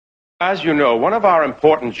As you know, one of our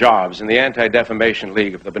important jobs in the Anti-Defamation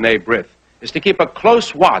League of the B'nai B'rith is to keep a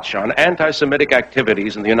close watch on anti-Semitic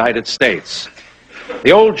activities in the United States.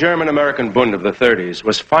 The old German-American Bund of the 30s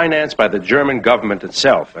was financed by the German government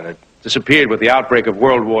itself, and it disappeared with the outbreak of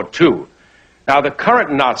World War II. Now, the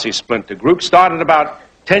current Nazi splinter group started about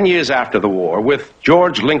 10 years after the war with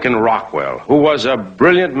George Lincoln Rockwell, who was a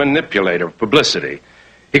brilliant manipulator of publicity.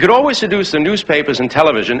 He could always seduce the newspapers and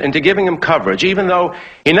television into giving him coverage, even though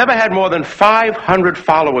he never had more than 500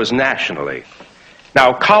 followers nationally.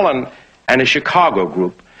 Now, Colin and his Chicago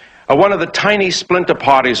group are one of the tiny splinter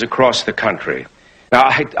parties across the country. Now,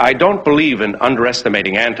 I don't believe in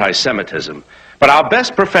underestimating anti-Semitism, but our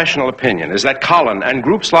best professional opinion is that Colin and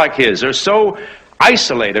groups like his are so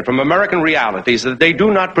isolated from American realities that they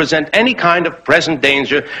do not present any kind of present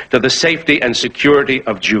danger to the safety and security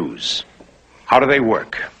of Jews. How do they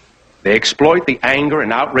work? They exploit the anger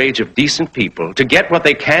and outrage of decent people to get what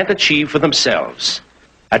they can't achieve for themselves.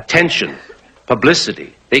 Attention,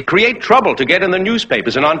 publicity. They create trouble to get in the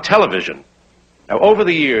newspapers and on television. Now, over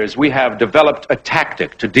the years, we have developed a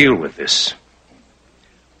tactic to deal with this.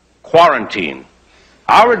 Quarantine.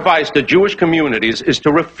 Our advice to Jewish communities is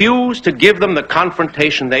to refuse to give them the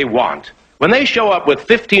confrontation they want. When they show up with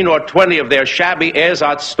 15 or 20 of their shabby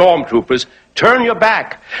ersatz stormtroopers, turn your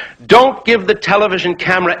back. Don't give the television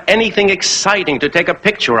camera anything exciting to take a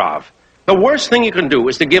picture of. The worst thing you can do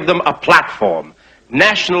is to give them a platform,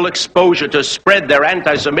 national exposure to spread their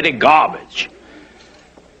anti-Semitic garbage.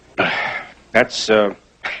 That's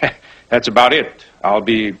about it. I'll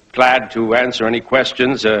be glad to answer any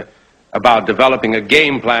questions about developing a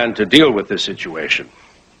game plan to deal with this situation.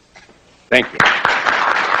 Thank you.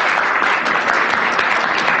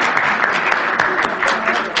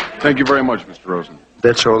 Thank you very much, Mr. Rosen.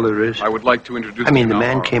 That's all there is? I would like to introduce the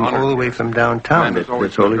man came all the way from downtown. That's all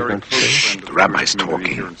he's going to say. The rabbi's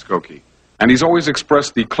talking. Here in Skokie. And he's always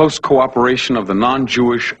expressed the close cooperation of the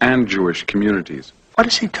non-Jewish and Jewish communities. What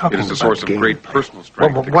is he talking about? It is a source of great personal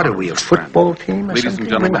strength. Well, what are we, a football team or Ladies something? and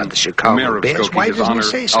gentlemen, We're not the Chicago Mayor of Bears. Skokie, Why His doesn't Honor he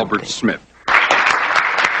say something? Albert Smith.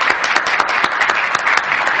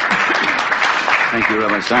 Thank you,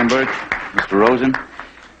 Rabbi Steinberg, Mr. Rosen.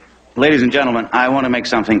 Ladies and gentlemen, I want to make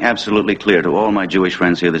something absolutely clear to all my Jewish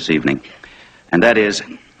friends here this evening, and that is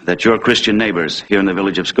that your Christian neighbors here in the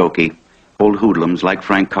village of Skokie hold hoodlums like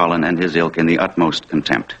Frank Collin and his ilk in the utmost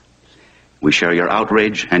contempt. We share your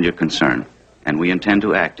outrage and your concern, and we intend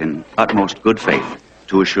to act in utmost good faith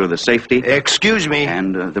to assure the safety... Excuse me.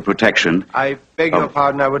 ...and the protection... I beg your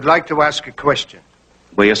pardon. I would like to ask a question.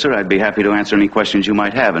 Well, yes, sir. I'd be happy to answer any questions you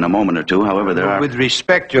might have in a moment or two. However, there are... With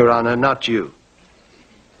respect, Your Honor, not you.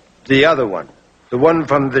 The other one. The one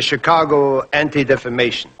from the Chicago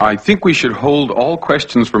Anti-Defamation. I think we should hold all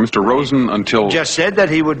questions for Mr. Rosen until... He just said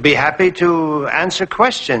that he would be happy to answer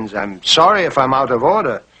questions. I'm sorry if I'm out of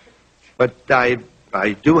order, but I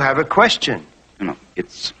do have a question. No,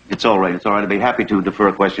 it's all right. It's all right. I'd be happy to defer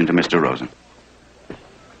a question to Mr. Rosen.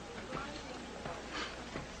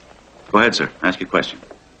 Go ahead, sir. Ask your question.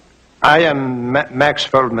 I am Max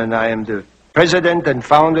Feldman. I am the president and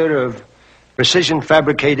founder of Precision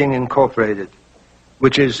Fabricating Incorporated,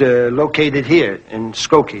 which is located here in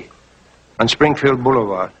Skokie on Springfield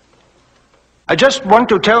Boulevard. I just want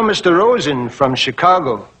to tell Mr. Rosen from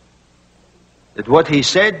Chicago that what he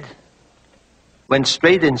said went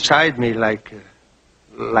straight inside me like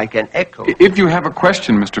an echo. If you have a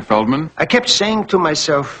question, Mr. Feldman... I kept saying to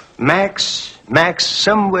myself, Max,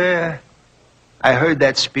 somewhere I heard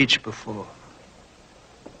that speech before.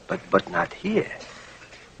 But not here.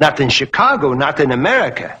 Not in Chicago, not in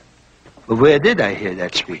America. But where did I hear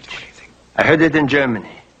that speech? I heard it in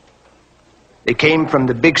Germany. They came from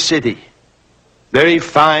the big city. Very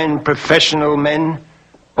fine, professional men,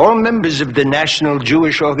 all members of the national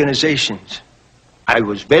Jewish organizations. I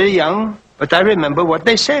was very young, but I remember what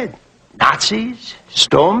they said. Nazis,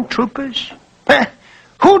 stormtroopers,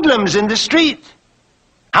 hoodlums in the street.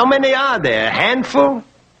 How many are there? A handful?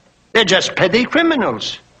 They're just petty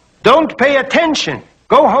criminals. Don't pay attention.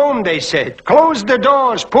 Go home, they said. Close the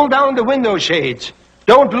doors. Pull down the window shades.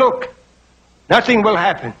 Don't look. Nothing will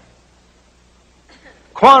happen.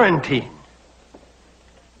 Quarantine.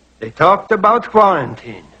 They talked about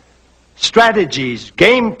quarantine. Strategies,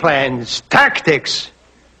 game plans, tactics.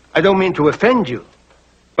 I don't mean to offend you,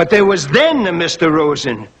 but there was then a Mr.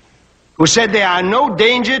 Rosen who said there are no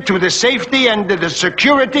danger to the safety and the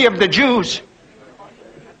security of the Jews.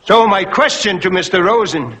 So my question to Mr.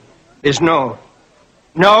 Rosen is no.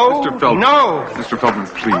 No, Mr. Feldman, no. Mr. Feldman,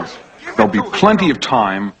 please. There'll be plenty of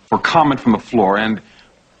time for comment from the floor, and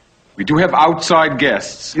we do have outside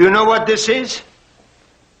guests. You know what this is?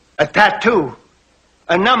 A tattoo.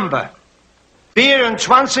 a number.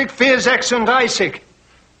 24, 36.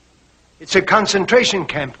 It's a concentration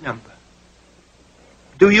camp number.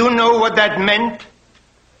 Do you know what that meant?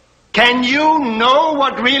 Can you know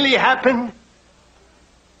what really happened?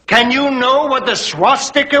 Can you know what the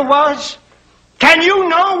swastika was? Can you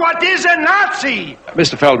know what is a Nazi?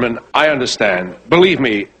 Mr. Feldman, I understand. Believe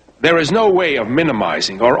me, there is no way of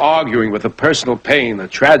minimizing or arguing with the personal pain, the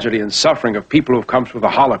tragedy and suffering of people who have come through the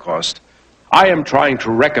Holocaust. I am trying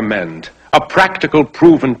to recommend a practical,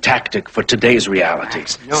 proven tactic for today's reality.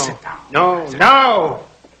 No.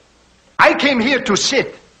 I came here to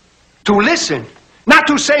sit, to listen, not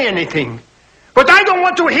to say anything. But I don't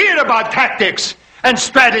want to hear about tactics and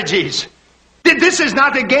strategies. This is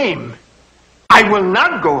not a game. I will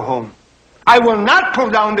not go home. I will not pull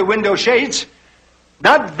down the window shades.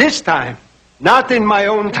 Not this time. Not in my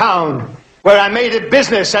own town, where I made it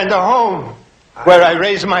business and a home, where I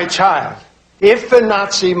raised my child. If a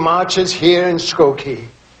Nazi marches here in Skokie,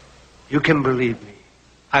 you can believe me,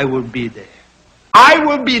 I will be there. I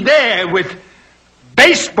will be there with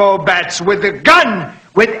baseball bats, with a gun,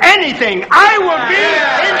 with anything. I will be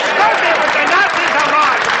in Skokie with the Nazis on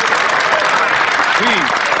Mars. Please.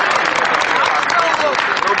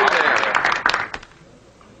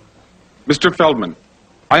 Mr. Feldman,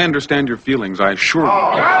 I understand your feelings, I assure you.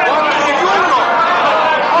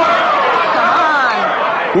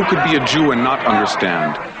 Who could be a Jew and not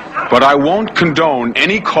understand? But I won't condone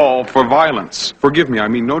any call for violence. Forgive me, I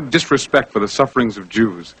mean no disrespect for the sufferings of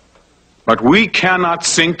Jews. But we cannot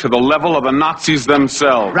sink to the level of the Nazis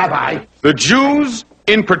themselves. Rabbi. The Jews,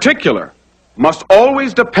 in particular, must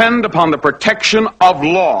always depend upon the protection of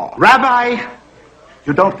law. Rabbi,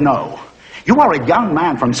 you don't know. You are a young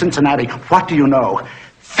man from Cincinnati. What do you know?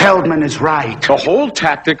 Feldman is right. The whole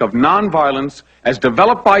tactic of nonviolence as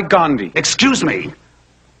developed by Gandhi. Excuse me.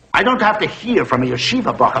 I don't have to hear from a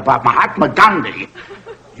yeshiva book about Mahatma Gandhi.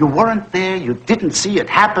 You weren't there. You didn't see it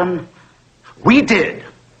happen. We did.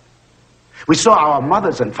 We saw our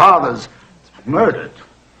mothers and fathers murdered.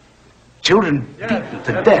 Children beaten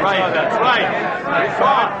to death. That's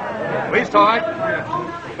right. We saw it.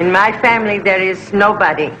 In my family, there is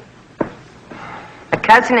nobody. A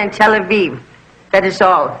cousin in Tel Aviv. That is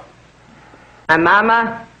all. My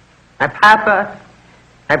mama, my papa,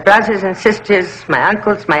 my brothers and sisters, my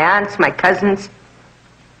uncles, my aunts, my cousins.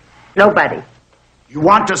 Nobody. You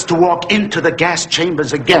want us to walk into the gas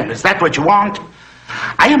chambers again? Is that what you want?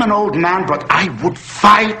 I am an old man, but I would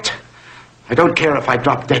fight. I don't care if I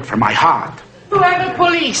drop dead from my heart. Who are the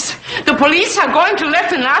police? The police are going to let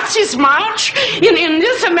the Nazis march in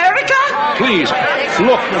this America? Please,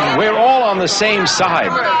 look, we're all on the same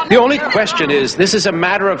side. The only question is, this is a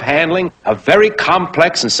matter of handling a very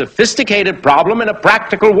complex and sophisticated problem in a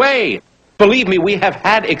practical way. Believe me, we have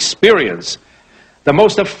had experience. The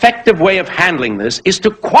most effective way of handling this is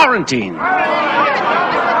to quarantine.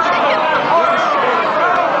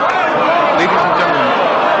 Ladies and gentlemen,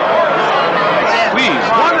 please,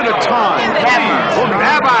 one at a time.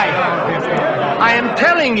 Rabbi, I am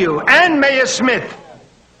telling you, and Mayor Smith,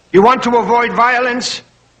 you want to avoid violence?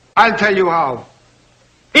 I'll tell you how.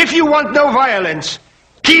 If you want no violence,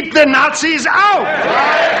 keep the Nazis out.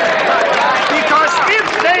 Because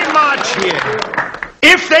if they march here,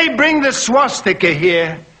 if they bring the swastika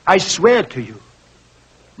here, I swear to you,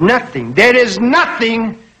 nothing, there is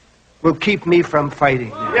nothing will keep me from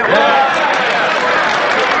fighting. In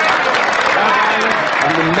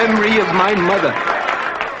the memory of my mother,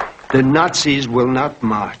 the Nazis will not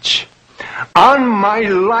march. On my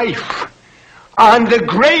life, on the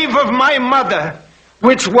grave of my mother,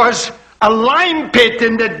 which was a lime pit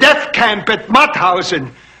in the death camp at Mauthausen,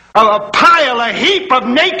 a pile, a heap of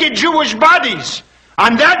naked Jewish bodies,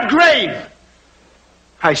 on that grave,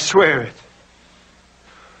 I swear it,